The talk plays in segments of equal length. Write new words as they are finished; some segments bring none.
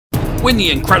Win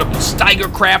the incredible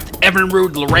Steigercraft,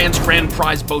 Evinrude, Lowrance Grand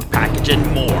Prize Boat Package, and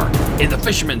more in the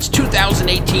Fisherman's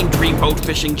 2018 Dream Boat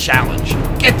Fishing Challenge.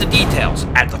 Get the details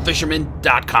at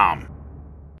thefisherman.com.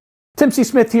 Tim C.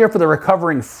 Smith here for the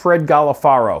recovering Fred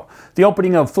Golofaro. The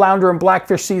opening of Flounder and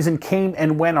blackfish season came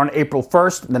and went on April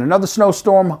 1st, then another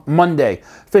snowstorm Monday.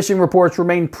 Fishing reports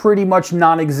remain pretty much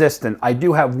non-existent. I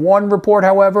do have one report,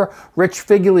 however. Rich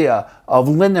Figlia of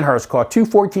Lindenhurst caught two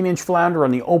 14-inch flounder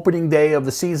on the opening day of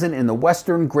the season in the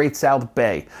western Great South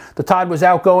Bay. The tide was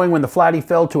outgoing when the flatty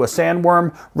fell to a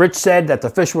sandworm. Rich said that the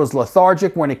fish was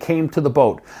lethargic when it came to the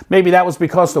boat. Maybe that was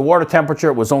because the water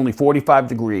temperature was only 45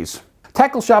 degrees.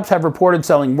 Tackle shops have reported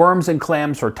selling worms and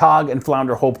clams for tog and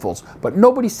flounder hopefuls, but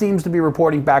nobody seems to be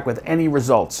reporting back with any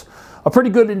results. A pretty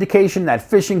good indication that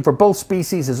fishing for both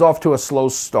species is off to a slow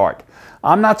start.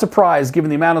 I'm not surprised given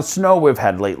the amount of snow we've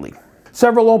had lately.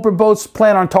 Several open boats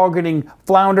plan on targeting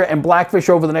flounder and blackfish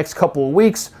over the next couple of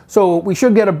weeks, so we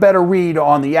should get a better read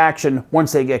on the action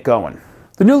once they get going.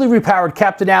 The newly repowered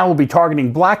Captain Al will be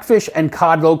targeting blackfish and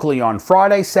cod locally on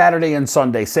Friday, Saturday, and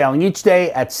Sunday, sailing each day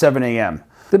at 7 a.m.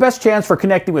 The best chance for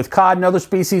connecting with cod and other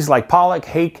species like pollock,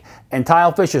 hake, and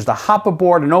tilefish is to hop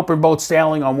aboard an open boat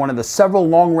sailing on one of the several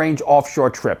long-range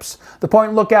offshore trips. The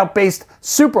Point Lookout-based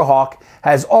Superhawk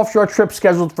has offshore trips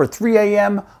scheduled for 3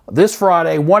 a.m. this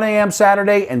Friday, 1 a.m.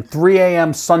 Saturday, and 3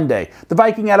 a.m. Sunday. The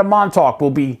Viking out of Montauk will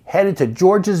be headed to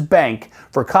George's Bank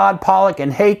for cod, pollock,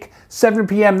 and hake, 7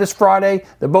 p.m. this Friday.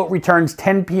 The boat returns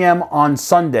 10 p.m. on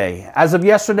Sunday. As of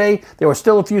yesterday, there were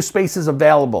still a few spaces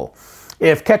available.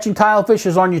 If catching tilefish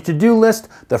is on your to-do list,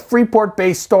 the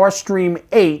Freeport-based Starstream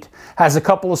 8 has a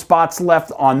couple of spots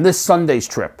left on this Sunday's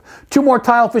trip. Two more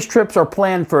tilefish trips are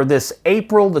planned for this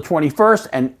April the 21st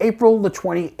and April the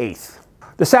 28th.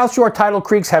 The South Shore tidal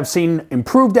creeks have seen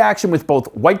improved action with both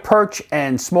white perch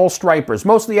and small stripers.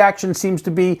 Most of the action seems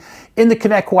to be in the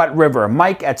Connetquot River.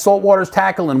 Mike at Saltwater's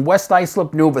Tackle in West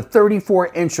Islip knew of a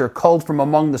 34-incher culled from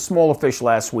among the smaller fish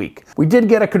last week. We did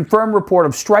get a confirmed report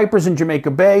of stripers in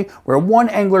Jamaica Bay, where one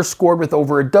angler scored with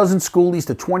over a dozen schoolies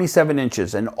to 27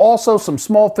 inches, and also some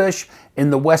small fish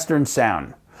in the Western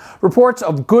Sound. Reports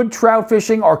of good trout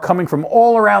fishing are coming from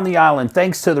all around the island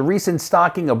thanks to the recent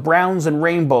stocking of browns and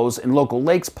rainbows in local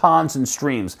lakes, ponds, and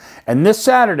streams. And this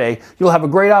Saturday, you'll have a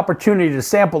great opportunity to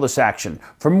sample this action.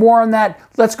 For more on that,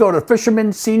 let's go to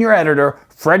Fisherman Senior Editor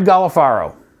Fred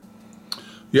Golofaro.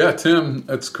 Yeah, Tim,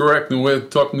 that's correct. And we're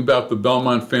talking about the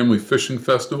Belmont Family Fishing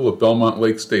Festival at Belmont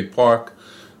Lake State Park.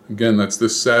 Again, that's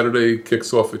this Saturday,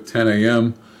 kicks off at 10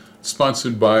 a.m.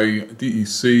 Sponsored by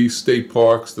DEC, State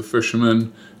Parks, the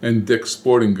Fisherman, and Dick's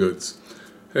Sporting Goods.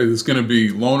 Hey, there's going to be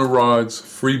loaner rods,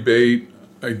 free bait.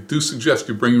 I do suggest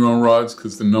you bring your own rods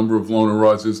because the number of loaner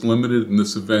rods is limited, and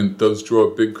this event does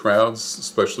draw big crowds,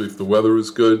 especially if the weather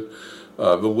is good.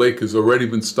 The lake has already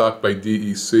been stocked by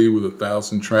DEC with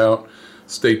 1,000 trout.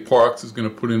 State Parks is going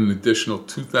to put in an additional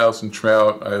 2,000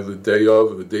 trout either the day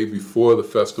of or the day before the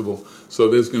festival, so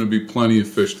there's going to be plenty of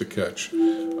fish to catch.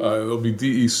 There'll be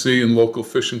DEC and local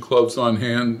fishing clubs on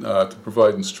hand to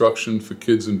provide instruction for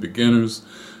kids and beginners.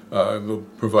 They'll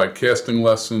provide casting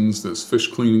lessons. There's fish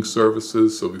cleaning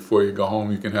services, so before you go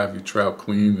home you can have your trout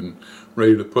cleaned and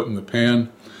ready to put in the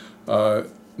pan.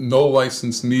 No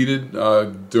license needed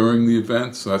during the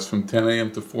event, so that's from 10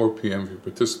 a.m. to 4 p.m. If you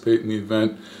participate in the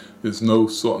event, there's no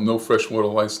freshwater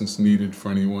license needed for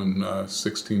anyone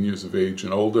 16 years of age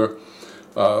and older.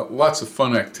 Lots of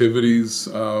fun activities,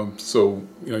 so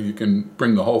you can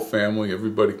bring the whole family.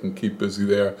 Everybody can keep busy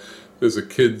there. There's a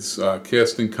kids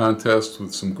casting contest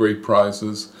with some great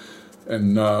prizes,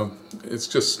 and it's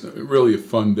just really a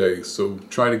fun day. So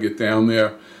try to get down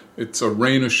there. It's a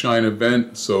rain or shine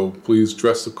event, so please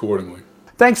dress accordingly.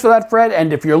 Thanks for that, Fred.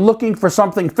 And if you're looking for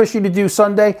something fishy to do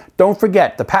Sunday, don't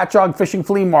forget the Patchogue Fishing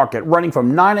Flea Market running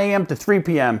from 9 a.m. to 3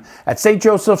 p.m. at St.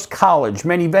 Joseph's College.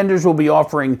 Many vendors will be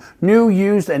offering new,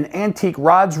 used, and antique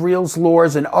rods, reels,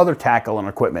 lures, and other tackle and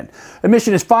equipment.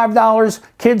 Admission is $5.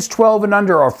 Kids 12 and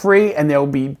under are free, and there will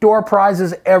be door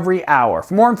prizes every hour.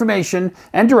 For more information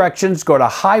and directions, go to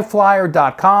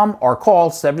highflyer.com or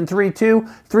call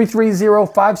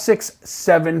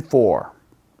 732-330-5674.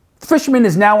 Fisherman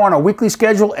is now on a weekly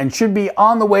schedule and should be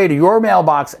on the way to your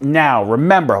mailbox now.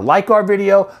 Remember, like our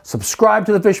video, subscribe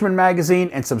to the Fisherman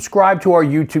magazine, and subscribe to our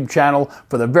YouTube channel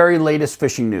for the very latest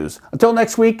fishing news. Until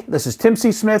next week, this is Tim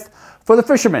C. Smith for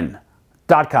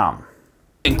thefisherman.com.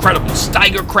 Incredible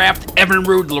Steigercraft,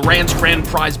 Evinrude, Lowrance Grand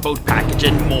Prize Boat Package,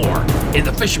 and more in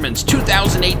the Fisherman's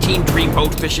 2018 Dream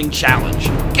Boat Fishing Challenge.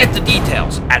 Get the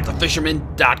details at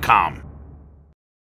thefisherman.com.